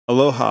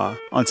Aloha!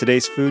 On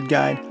today's food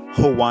guide,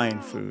 Hawaiian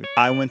food.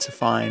 I went to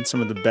find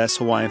some of the best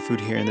Hawaiian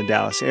food here in the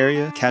Dallas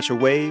area. Catch a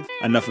wave,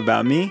 enough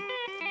about me,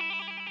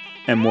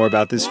 and more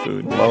about this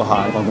food.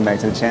 Aloha, welcome back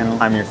to the channel.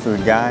 I'm your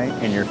food guy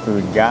and your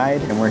food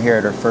guide, and we're here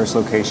at our first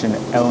location,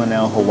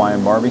 L&L Hawaiian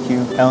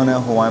BBQ.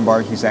 L&L Hawaiian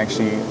BBQ is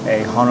actually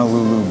a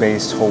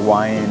Honolulu-based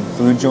Hawaiian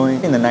food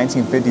joint. In the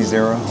 1950s, they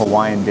were a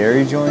Hawaiian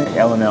dairy joint,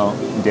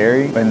 L&L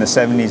Dairy, but in the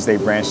 70s, they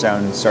branched out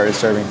and started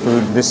serving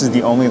food. This is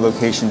the only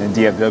location in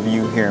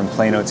DFW here in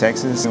Plano,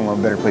 Texas. And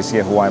what better place to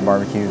get Hawaiian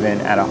barbecue than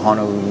at a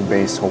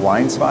Honolulu-based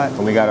Hawaiian spot.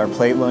 We got our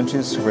plate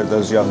lunches. For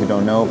those of y'all who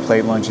don't know,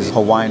 plate lunch is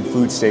Hawaiian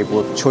food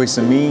staple. Choice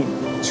of meat,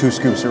 2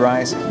 scoops of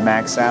rice,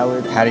 mac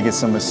salad, had to get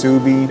some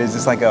musubi. It's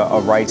just like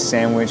a rice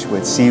sandwich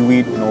with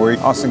seaweed and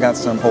nori. Also got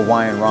some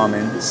Hawaiian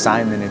ramen,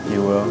 Saimin if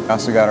you will.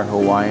 Also got our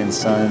Hawaiian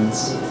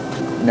Suns.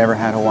 Never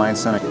had Hawaiian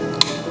Sun.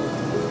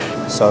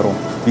 Subtle.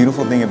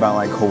 Beautiful thing about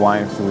like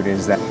Hawaiian food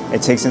is that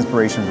it takes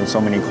inspiration from so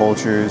many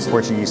cultures.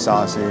 Portuguese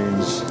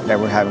sausage that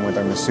we're having with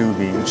our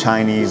musubi,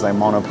 Chinese like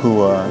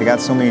manapua. They got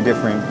so many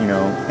different,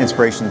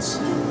 inspirations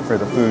for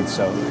the food.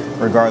 So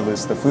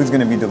regardless, the food's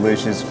gonna be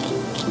delicious.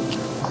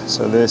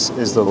 So this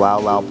is the lau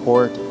lau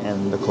pork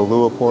and the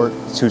kalua pork,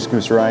 2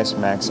 scoops of rice,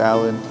 mac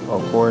salad,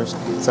 of course.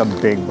 It's a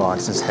big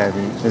box, it's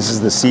heavy. This is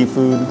the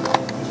seafood.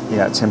 You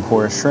got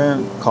tempura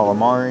shrimp,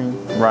 calamari,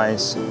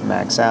 rice,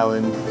 mac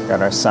salad.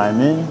 Got our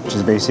Saimin, which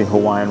is basically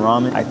Hawaiian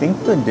ramen. I think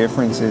the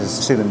difference is,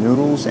 say, the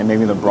noodles and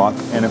maybe the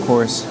broth, and of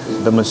course,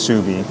 the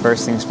musubi.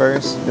 First things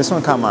first, this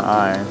one caught my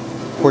eye.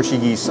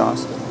 Portuguese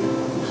sausage.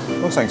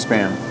 Looks like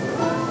Spam.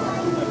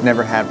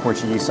 Never had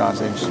Portuguese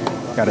sausage.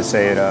 Gotta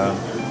say it,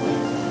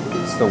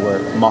 what's the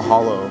word?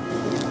 Mahalo.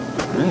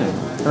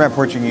 Never had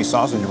Portuguese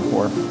sausage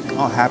before.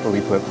 I'll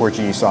happily put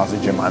Portuguese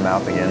sausage in my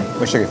mouth again.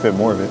 Wish I could fit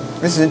more of it.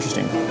 This is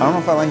interesting. I don't know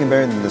if I like it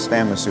better than the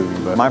Spam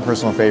musubi, but my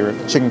personal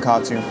favorite, chicken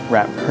katsu,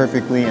 wrapped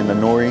perfectly in the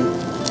nori.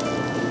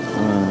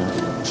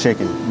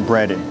 Chicken,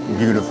 breaded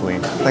beautifully.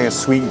 Like a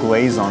sweet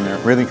glaze on there,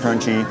 really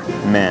crunchy.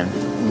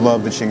 Man,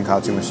 love the chicken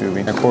katsu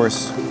musubi. Of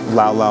course,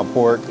 lau lau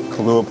pork,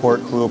 kalua pork.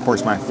 Kalua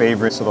pork's my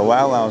favorite. So the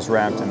lau lau is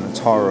wrapped in the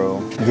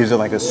taro. It gives it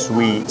like a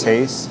sweet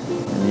taste,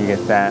 and you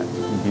get that.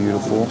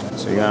 Beautiful.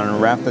 So you gotta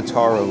unwrap the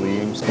taro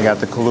leaves. You got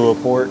the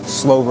kalua pork,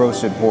 slow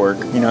roasted pork.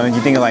 You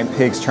think of like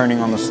pigs turning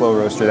on the slow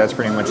roaster, that's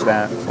pretty much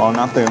that. While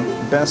not the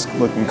best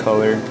looking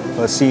color,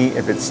 let's see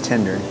if it's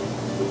tender.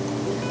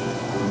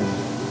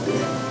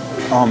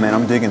 Oh man,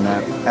 I'm digging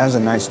that. It has a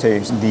nice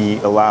taste. The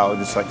lau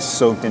just like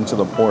soaked into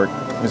the pork.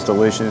 It's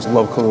delicious.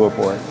 Love kalua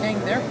pork. Dang,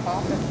 they're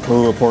popping.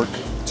 Kalua pork,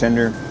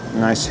 tender,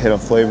 nice hit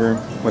of flavor.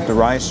 With the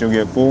rice, you'll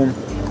get full.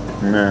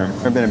 Man,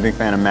 I've been a big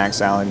fan of mac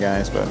salad,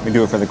 guys, but we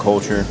do it for the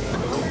culture.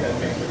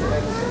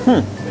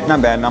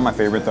 Not bad, not my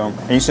favorite though.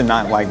 I used to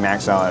not like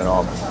mac salad at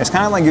all. It's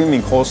kind of like giving me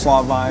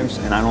coleslaw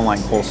vibes, and I don't like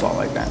coleslaw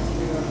like that.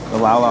 The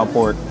lau lau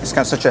pork, it's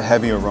got such a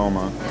heavy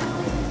aroma.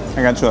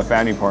 I got to a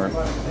fatty part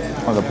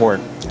of the pork.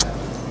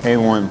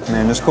 A1.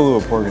 Man, this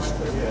kalua pork is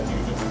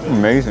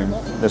amazing.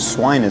 The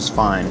swine is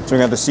fine. So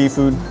we got the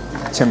seafood,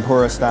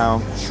 tempura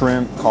style,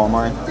 shrimp,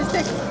 calamari. Fish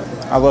sticks.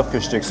 I love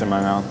fish sticks in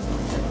my mouth.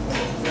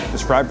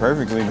 It's fried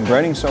perfectly. The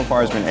breading so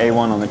far has been A1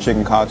 on the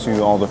chicken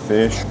katsu, all the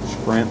fish,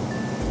 shrimp,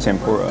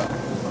 tempura.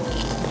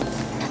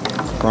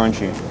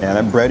 Crunchy. Yeah,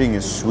 that breading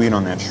is sweet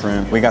on that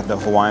shrimp. We got the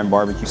Hawaiian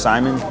barbecue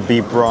Saimin,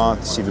 beef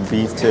broth, see the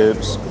beef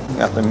tips. We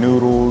got the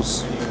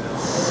noodles.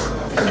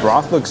 The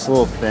broth looks a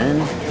little thin,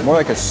 more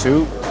like a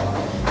soup.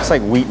 It's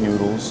like wheat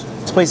noodles.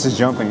 This place is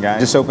jumping, guys.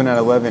 Just opened at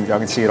 11. Y'all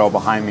can see it all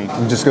behind me.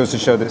 It just goes to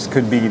show this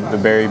could be the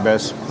very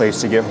best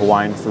place to get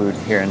Hawaiian food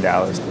here in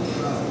Dallas.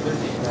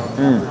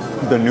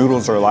 The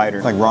noodles are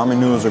lighter. Like ramen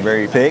noodles are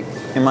very thick,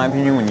 in my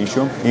opinion, when you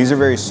chew them. These are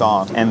very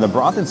soft. And the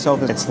broth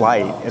itself, it's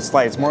light. It's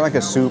light. It's more like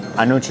a soup.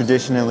 I know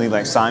traditionally,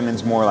 like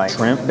Saimin's more like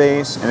shrimp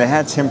based. And they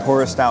had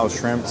tempura style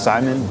shrimp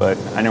Saimin, but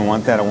I didn't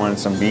want that. I wanted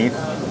some beef.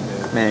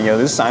 Man, yo,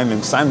 this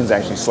Saimin's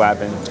actually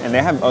slapping. And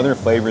they have other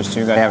flavors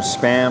too. They have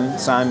Spam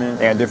Saimin.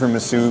 They got different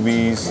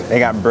musubis. They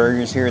got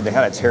burgers here. They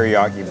had a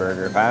teriyaki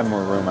burger. If I had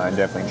more room, I'd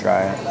definitely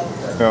try it.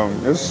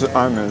 This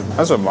Saimin,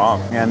 that's a bomb.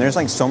 Yeah, and there's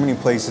like so many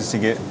places to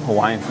get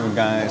Hawaiian food,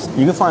 guys.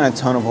 You can find a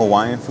ton of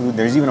Hawaiian food.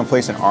 There's even a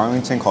place in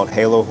Arlington called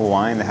Halo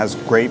Hawaiian that has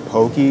great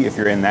poke. If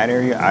you're in that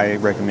area, I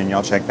recommend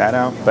y'all check that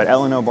out. But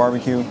L&L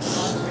barbecue,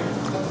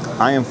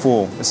 I am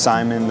full. The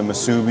Saimin, the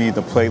musubi,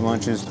 the plate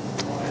lunches,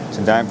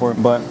 to die for.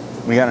 But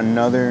we got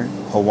another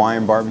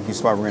Hawaiian barbecue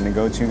spot we're gonna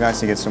go to, guys,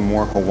 to get some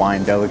more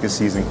Hawaiian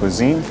delicacies and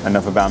cuisine.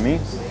 Enough about me,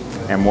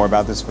 and more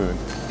about this food.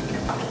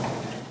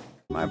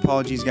 My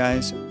apologies,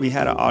 guys. We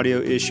had an audio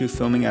issue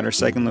filming at our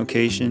second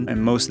location,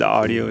 and most of the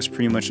audio is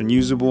pretty much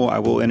unusable. I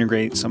will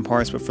integrate some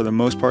parts, but for the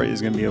most part,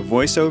 it's going to be a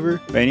voiceover.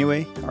 But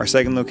anyway, our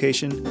second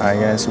location. All right,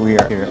 guys, we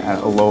are here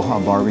at Aloha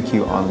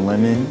Barbecue on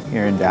Lemon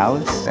here in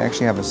Dallas. They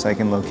actually have a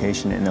second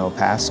location in El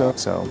Paso,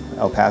 so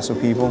El Paso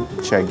people,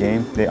 check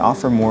game. They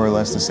offer more or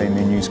less the same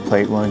menus,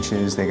 plate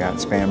lunches. They got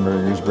Spam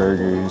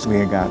burgers.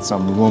 We got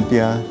some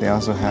Lumpia. They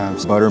also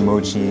have butter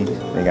mochi.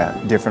 They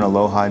got different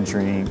Aloha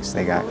drinks.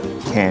 They got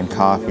canned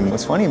coffee.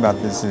 What's funny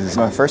about this is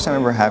my first time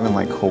ever having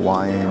like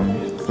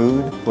Hawaiian food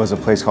food was a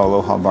place called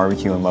Aloha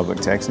BBQ in Lubbock,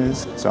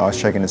 Texas. So I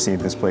was checking to see if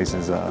this place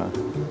is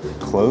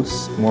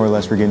close. More or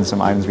less, we're getting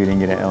some items we didn't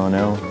get at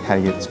L&L. Had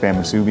to get spam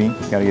musubi,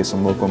 gotta get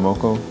some loco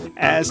moco.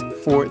 As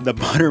for the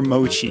butter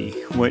mochi,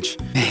 which,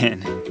 man,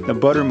 the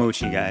butter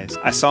mochi, guys.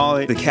 I saw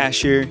it, the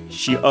cashier,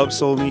 she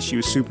upsold me, she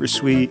was super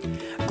sweet.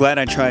 Glad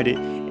I tried it.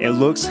 It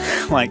looks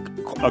like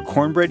a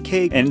cornbread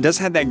cake, and it does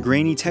have that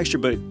grainy texture,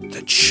 but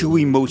the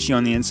chewy mochi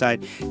on the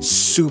inside,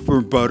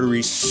 super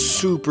buttery,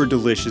 super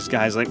delicious,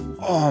 guys. Like,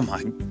 oh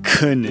my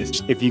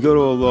goodness. If you go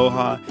to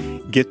Aloha,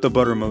 get the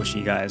butter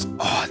mochi, guys.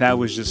 Oh, that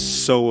was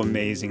just so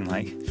amazing.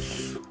 Like,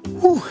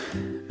 whew.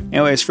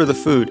 Anyways, for the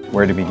food.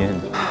 Where to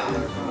begin?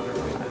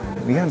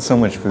 We got so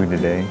much food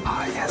today.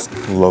 Ah, yes.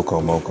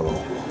 Loco moco.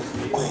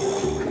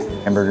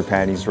 Oh. Hamburger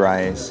patties,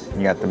 rice.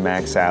 You got the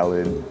mac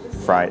salad,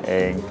 fried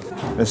egg.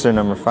 Mr.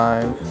 Number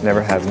 5.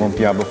 Never had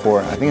lumpia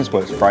before. I think it's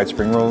what, fried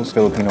spring rolls,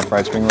 Filipino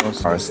fried spring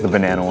rolls. Or it's the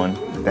banana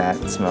one. That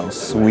smells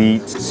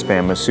sweet.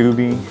 Spam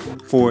musubi.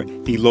 For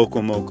the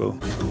loco moco.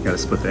 Gotta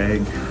split the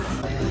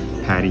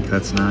egg. Patty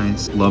cuts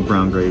nice. Love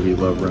brown gravy,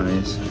 love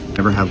rice.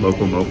 Never had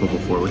loco moco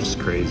before, which is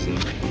crazy.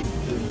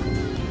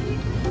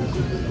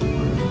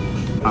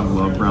 I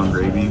love brown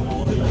gravy.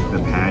 The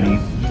patty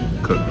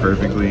cooked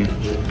perfectly.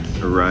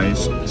 The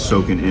rice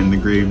soaking in the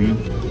gravy.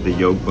 The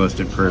yolk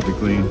busted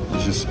perfectly.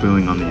 It's just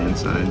spilling on the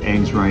inside.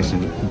 Eggs, rice,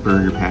 and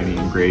burger patty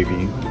and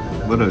gravy.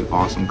 What an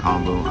awesome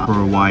combo. For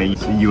Hawaii,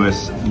 it's a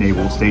U.S.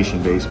 Naval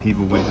Station base.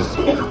 People would just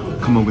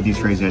come up with these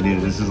crazy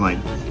ideas. This is like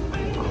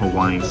a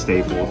Hawaiian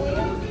staple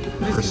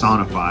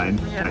personified.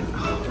 Like,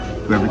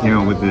 whoever came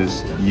up with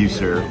this, you,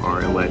 sir,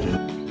 are a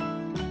legend.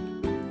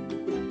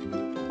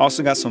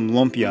 Also got some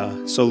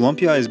lumpia. So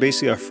lumpia is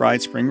basically a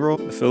fried spring roll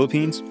in the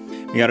Philippines.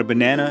 We got a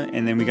banana,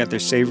 and then we got their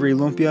savory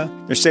lumpia.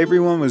 Their savory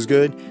one was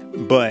good,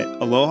 but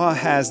Aloha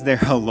has their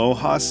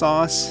Aloha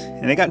sauce,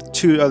 and they got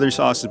 2 other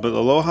sauces, but the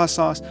Aloha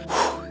sauce,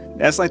 whew,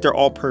 that's like their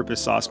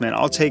all-purpose sauce, man.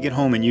 I'll take it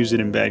home and use it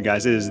in bed,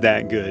 guys. It is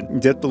that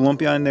good. Dip the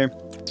lumpia in there.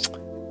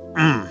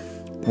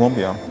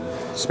 Lumpia.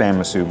 Spam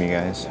musubi,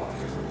 guys.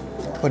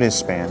 What is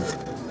spam?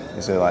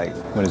 Is it like,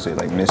 what is it,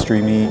 like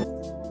mystery meat?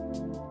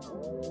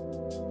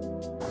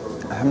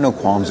 I have no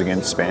qualms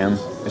against spam.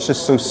 It's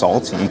just so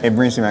salty. It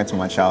brings me back to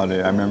my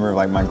childhood. I remember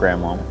like my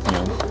grandma, you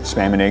know,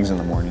 spam and eggs in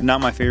the morning. Not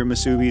my favorite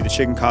musubi. The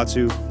chicken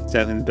katsu is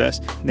definitely the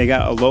best. They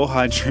got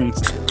Aloha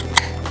drinks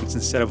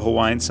instead of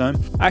Hawaiian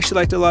Sun. I actually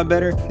liked it a lot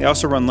better. They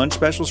also run lunch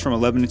specials from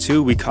 11 to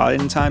 2. We caught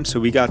it in time, so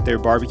we got their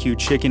barbecue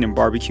chicken and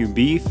barbecue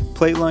beef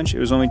plate lunch. It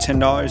was only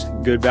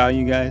 $10. Good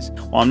value, guys.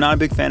 While I'm not a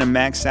big fan of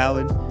mac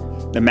salad,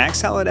 the mac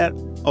salad at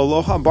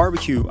Aloha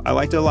Barbecue, I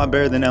liked it a lot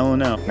better than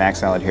L&L. Mac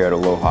salad here at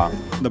Aloha.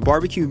 The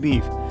barbecue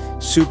beef,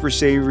 super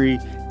savory,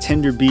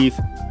 tender beef.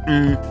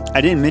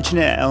 I didn't mention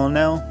it at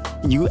L&L.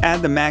 You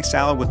add the mac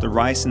salad with the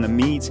rice and the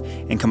meats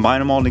and combine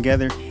them all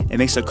together. It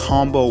makes a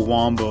combo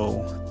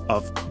wombo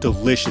of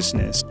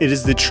deliciousness. It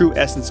is the true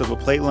essence of a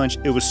plate lunch.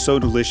 It was so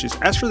delicious.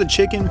 As for the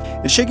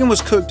chicken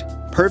was cooked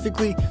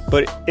perfectly,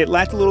 but it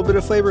lacked a little bit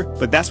of flavor.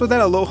 But that's what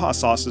that Aloha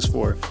sauce is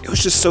for. It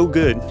was just so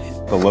good.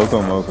 The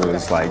loco moco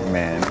is like,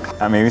 man,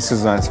 I mean, this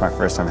is not my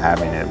first time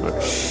having it, but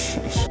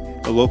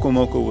sheesh. The loco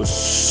moco was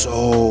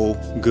so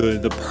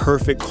good. The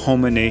perfect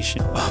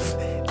culmination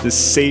of the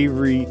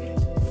savory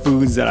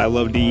foods that I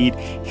love to eat.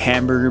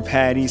 Hamburger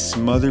patties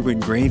smothered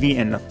with gravy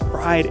and the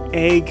fried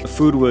egg. The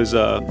food was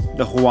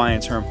the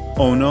Hawaiian term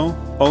ono.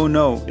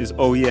 Ono is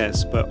oh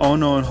yes, but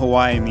ono in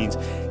Hawaii means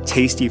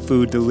tasty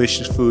food,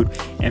 delicious food,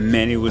 and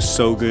man, it was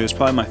so good. It's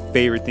probably my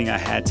favorite thing I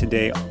had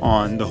today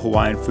on the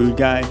Hawaiian food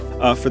guide.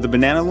 For the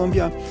banana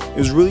lumpia, it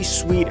was really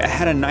sweet. It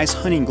had a nice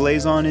honey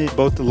glaze on it.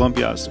 Both the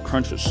lumpias, the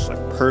crunch was just like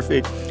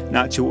perfect,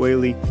 not too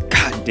oily.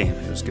 God damn,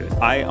 it was good.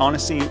 I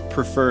honestly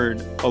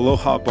preferred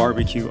Aloha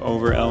Barbecue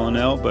over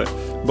L&L, but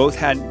both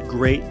had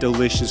great,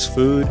 delicious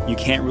food. You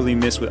can't really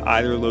miss with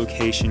either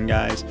location,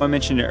 guys. I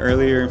mentioned it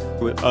earlier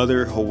with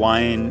other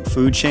Hawaiian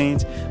food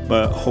chains,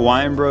 but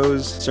Hawaiian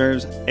Bros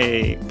serves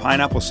a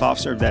pineapple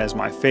soft serve that is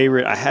my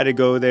favorite. I had to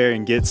go there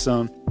and get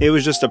some. It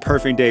was just a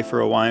perfect day for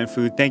Hawaiian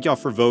food. Thank y'all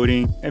for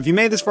voting. If you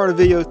made this far of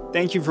the video,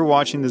 thank you for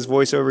watching this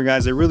voiceover,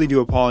 guys. I really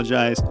do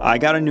apologize. I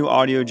got a new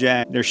audio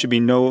jack. There should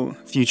be no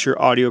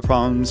future audio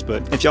problems,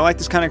 but if y'all like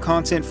this kind of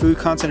content, food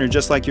content, or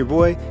just like your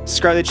boy,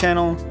 subscribe to the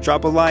channel,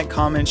 drop a like,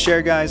 comment,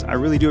 share, guys. I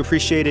really do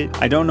appreciate it.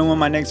 I don't know when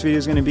my next video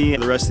is going to be.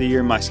 The rest of the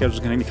year, my schedule is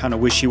going to be kind of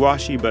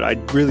wishy-washy, but I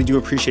really do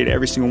appreciate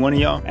every single one of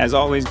y'all. As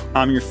always,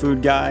 I'm your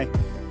food guy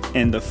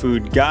and the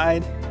food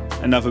guide.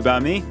 Enough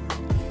about me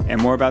and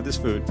more about this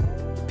food.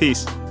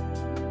 Peace.